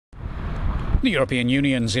The European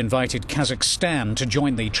Union's invited Kazakhstan to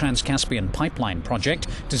join the Trans-Caspian pipeline project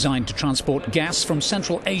designed to transport gas from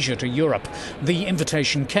Central Asia to Europe. The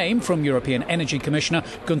invitation came from European Energy Commissioner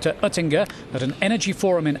Gunther Oettinger at an energy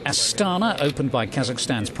forum in Astana opened by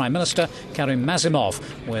Kazakhstan's Prime Minister Karim Massimov,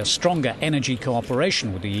 where stronger energy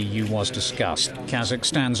cooperation with the EU was discussed.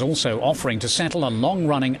 Kazakhstan's also offering to settle a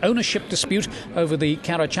long-running ownership dispute over the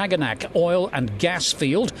Karachaganak oil and gas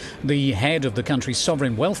field. The head of the country's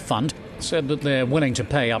sovereign wealth fund said that they're willing to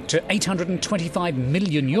pay up to €825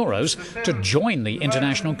 million to join the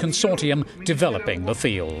international consortium developing the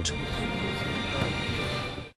field.